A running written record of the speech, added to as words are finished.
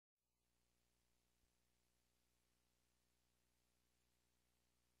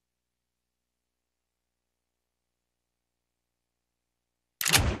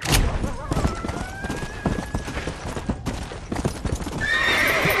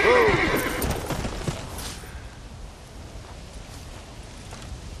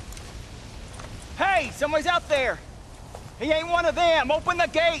Somebody's out there. He ain't one of them. Open the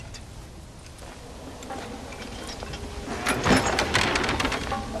gate.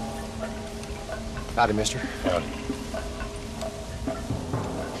 Howdy, mister. Howdy.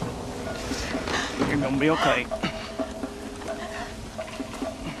 You're gonna be okay.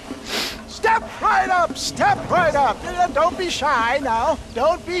 Step right up! Step right up! Don't be shy now.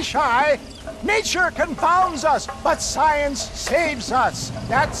 Don't be shy. Nature confounds us, but science saves us.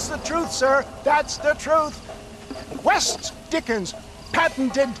 That's the truth, sir. That's the truth. West Dickens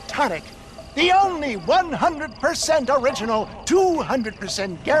patented tonic. The only 100% original,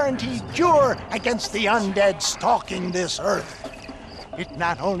 200% guaranteed cure against the undead stalking this earth. It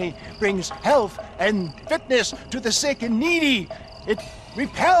not only brings health and fitness to the sick and needy, it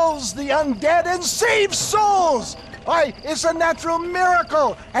repels the undead and saves souls. Why, it's a natural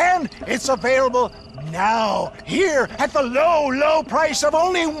miracle, and it's available now, here, at the low, low price of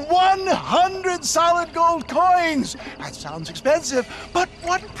only 100 solid gold coins. That sounds expensive, but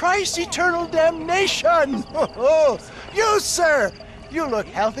what price? Eternal damnation. You, sir, you look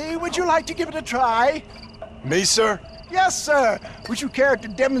healthy. Would you like to give it a try? Me, sir? Yes, sir. Would you care to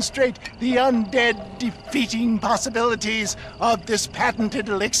demonstrate the undead defeating possibilities of this patented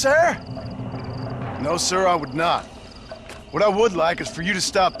elixir? No, sir, I would not. What I would like is for you to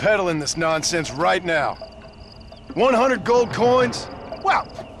stop peddling this nonsense right now. 100 gold coins? Well,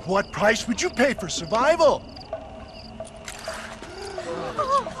 what price would you pay for survival?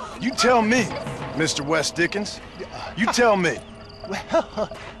 You tell me, Mr. West Dickens. You tell me. Well,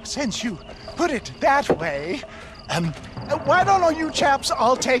 since you put it that way, why don't all you chaps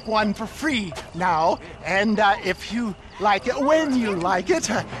all take one for free now? And if you like it, when you like it,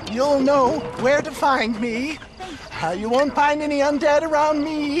 you'll know where to find me. You won't find any undead around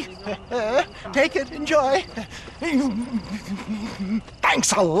me. Take it, enjoy.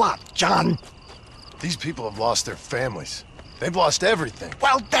 Thanks a lot, John. These people have lost their families. They've lost everything.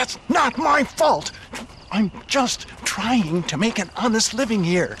 Well, that's not my fault. I'm just trying to make an honest living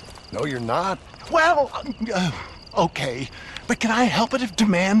here. No, you're not. Well, okay. But can I help it if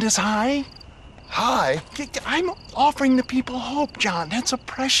demand is high? Hi. I'm offering the people hope, John. That's a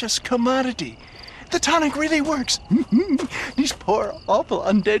precious commodity. The tonic really works. These poor, awful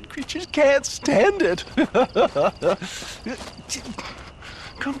undead creatures can't stand it.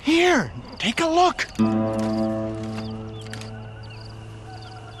 Come here, take a look.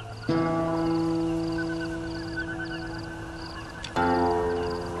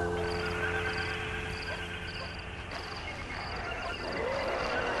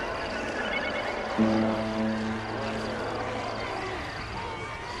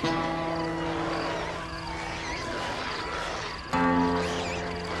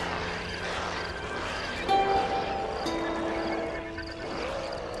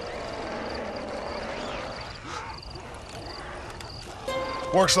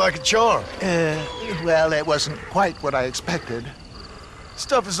 Works like a charm. Well, it wasn't quite what I expected.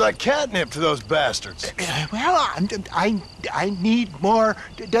 Stuff is like catnip to those bastards. Well, I need more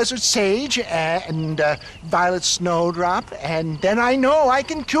desert sage and violet snowdrop, and then I know I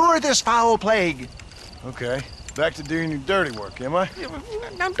can cure this foul plague. Okay, back to doing your dirty work, am I?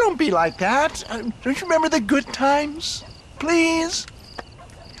 Now, don't be like that. Don't you remember the good times? Please?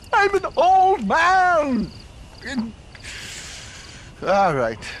 I'm an old man. All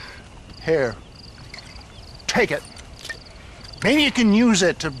right. Here. Take it. Maybe you can use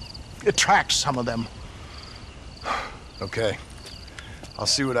it to attract some of them. Okay. I'll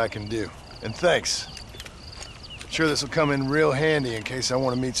see what I can do. And thanks. Sure this will come in real handy in case I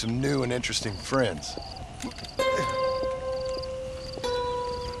want to meet some new and interesting friends.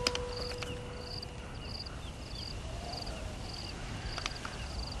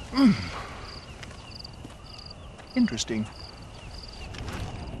 Interesting.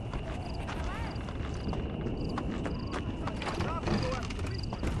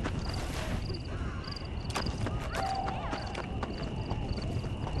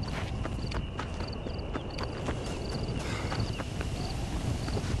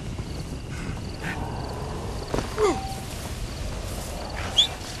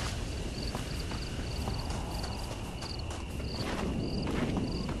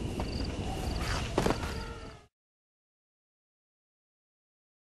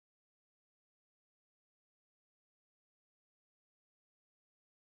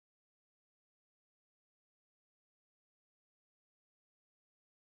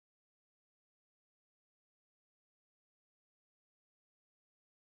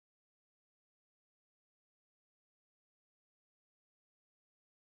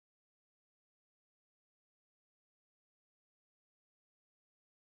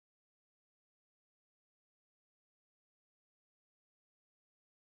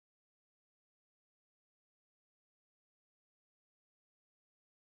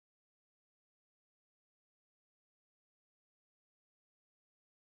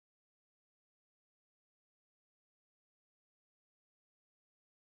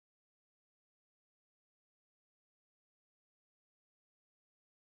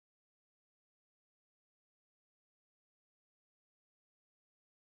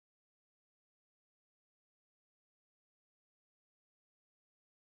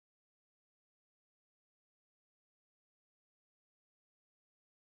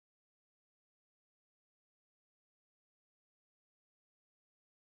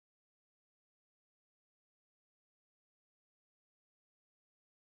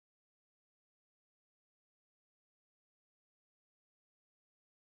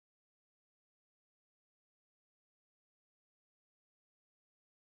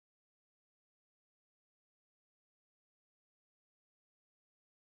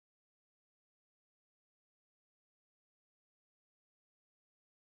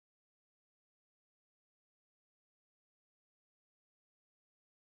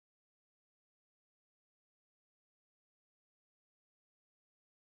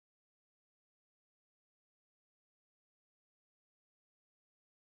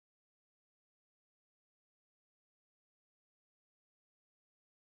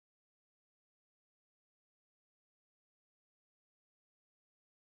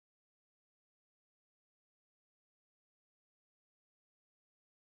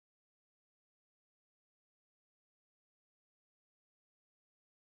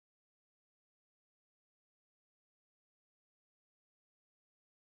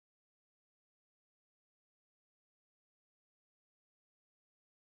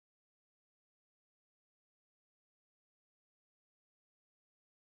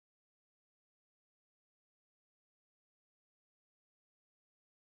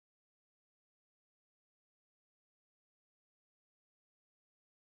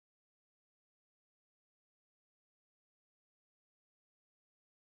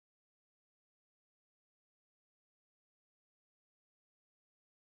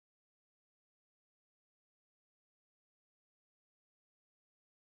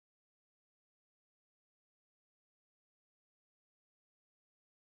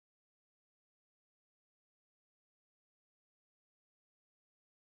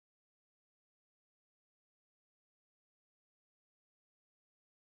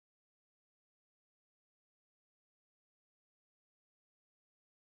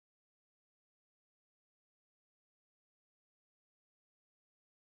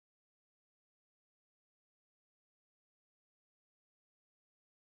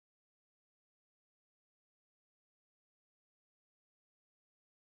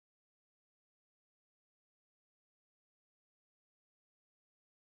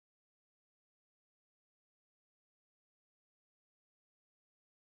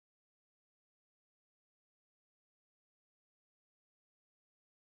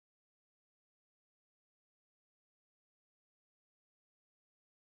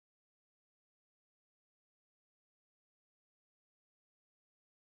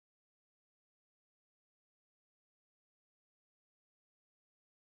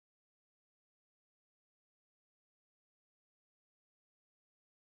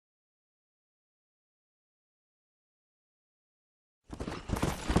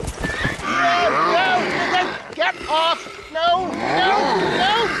 off. No, no,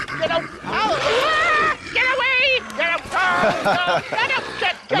 no. Get out. Ah, get away. Get out. Oh, no. Get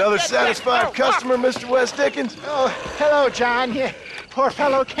out. Another satisfied customer, Mr. West Dickens? Oh, hello, John. Yeah, poor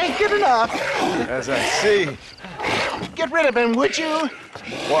fellow can't get enough. As I see. Get rid of him, would you?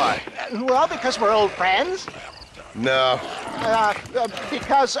 Why? Well, because we're old friends. No.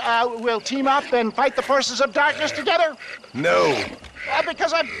 Because we'll team up and fight the forces of darkness together. No.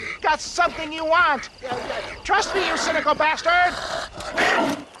 Because I've got something you want. Trust me, you cynical bastard.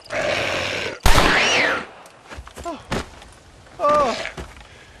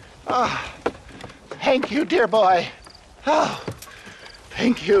 Oh. Thank you, dear boy. Oh,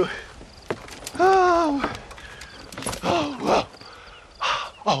 thank you. Oh.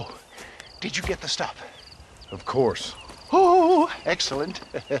 Oh, did you get the stuff? Of course. Oh, excellent.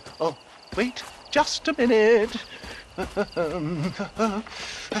 Oh, wait just a minute.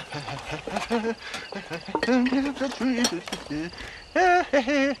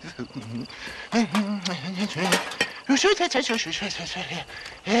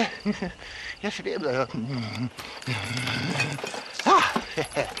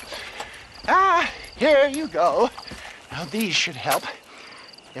 Here you go. Now these should help.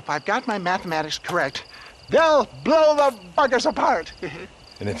 If I've got my mathematics correct, they'll blow the buggers apart.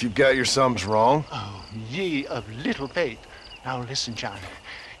 And if you've got your sums wrong? Oh, ye of little faith. Now listen, John.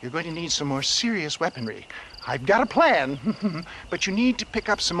 You're going to need some more serious weaponry. I've got a plan, but you need to pick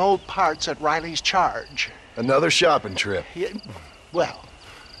up some old parts at Riley's charge. Another shopping trip. Yeah, well,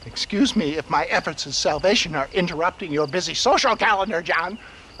 excuse me if my efforts at salvation are interrupting your busy social calendar, John.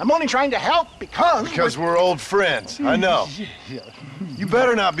 I'm only trying to help because... Because we're old friends, I know. You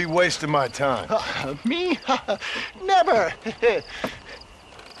better not be wasting my time. Me? Never.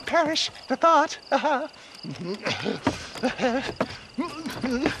 Perish the thought.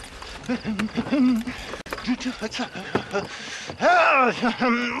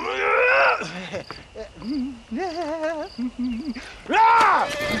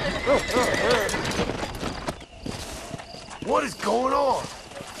 What is going on?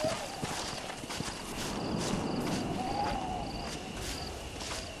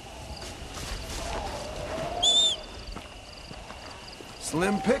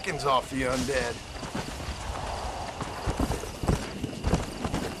 Slim pickings off the undead.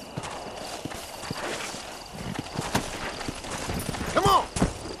 Come on!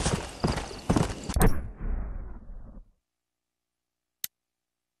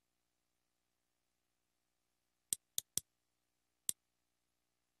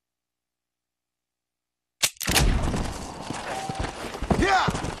 Yeah!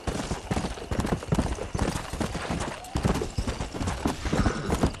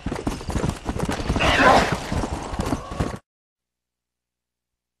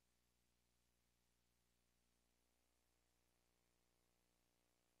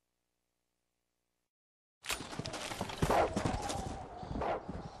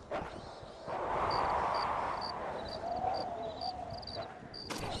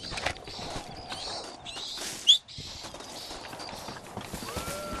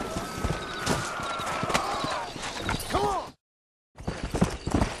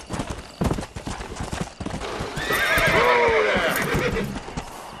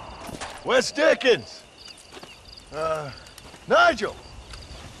 West Dickens! Nigel!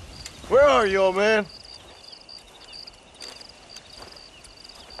 Where are you, old man?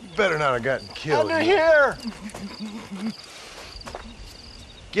 You better not have gotten killed. Under here!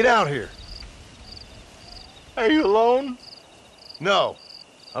 Get out here. Are you alone? No.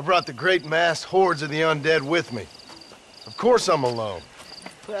 I brought the great massed hordes of the undead with me. Of course I'm alone.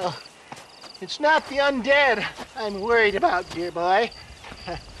 Well, it's not the undead I'm worried about, dear boy.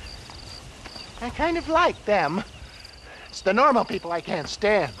 I kind of like them. It's the normal people I can't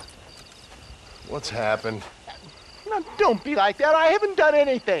stand. What's happened? Now, don't be like that. I haven't done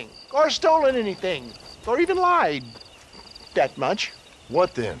anything, or stolen anything, or even lied that much.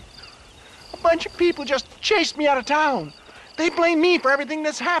 What then? A bunch of people just chased me out of town. They blame me for everything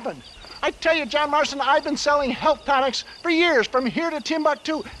that's happened. I tell you, John Marston, I've been selling health tonics for years, from here to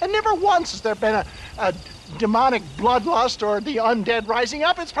Timbuktu, and never once has there been a demonic bloodlust or the undead rising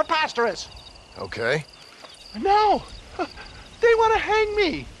up. It's preposterous. Okay. No, they want to hang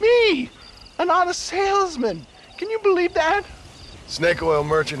me. Me, an honest salesman. Can you believe that? Snake oil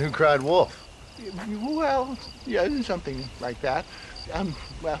merchant who cried wolf. Well, yeah, something like that.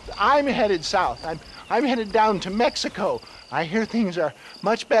 Well, I'm headed south. I'm headed down to Mexico. I hear things are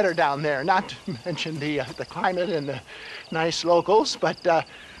much better down there. Not to mention the climate and the nice locals, but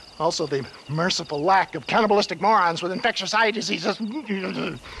also the merciful lack of cannibalistic morons with infectious eye diseases.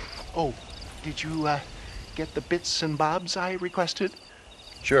 Oh, did get the bits and bobs I requested?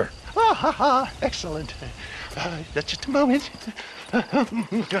 Sure. Ah, ha, ha. Excellent. Just a moment.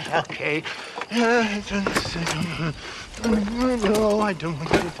 Okay. No, I don't want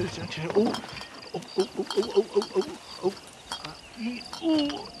to.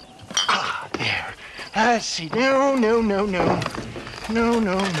 There. Let's see. No.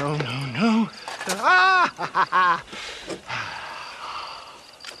 Ah, ha, ha.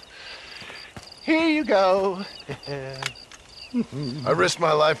 Here you go. I risked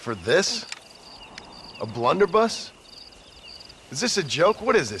my life for this? A blunderbuss? Is this a joke?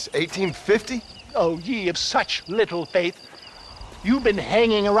 What is this, 1850? Oh, ye of such little faith. You've been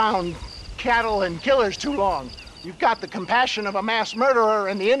hanging around cattle and killers too long. You've got the compassion of a mass murderer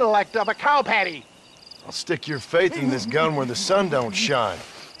and the intellect of a cow patty. I'll stick your faith in this gun where the sun don't shine.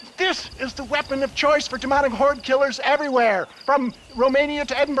 This is the weapon of choice for demonic horde killers everywhere, from Romania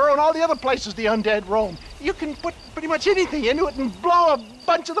to Edinburgh and all the other places the undead roam. You can put pretty much anything into it and blow a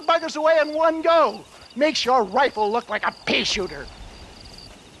bunch of the buggers away in one go. Makes your rifle look like a pea shooter.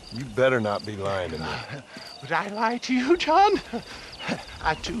 You better not be lying to me. Would I lie to you, John?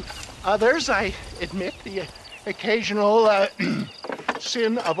 To others, I admit the occasional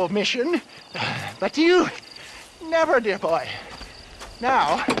sin of omission. But to you, never, dear boy.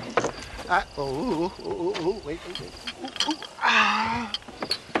 Now, wait.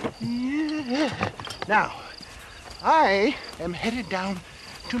 Yeah. Now, I am headed down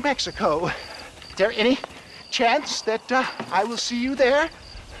to Mexico. Is there any chance that I will see you there?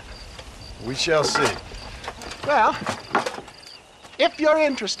 We shall see. Well, if you're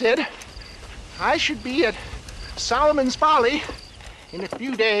interested, I should be at Solomon's Folly in a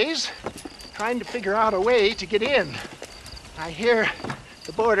few days, trying to figure out a way to get in. I hear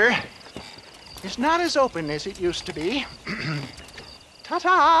the border is not as open as it used to be.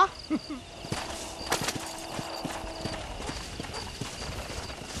 Ta-ta!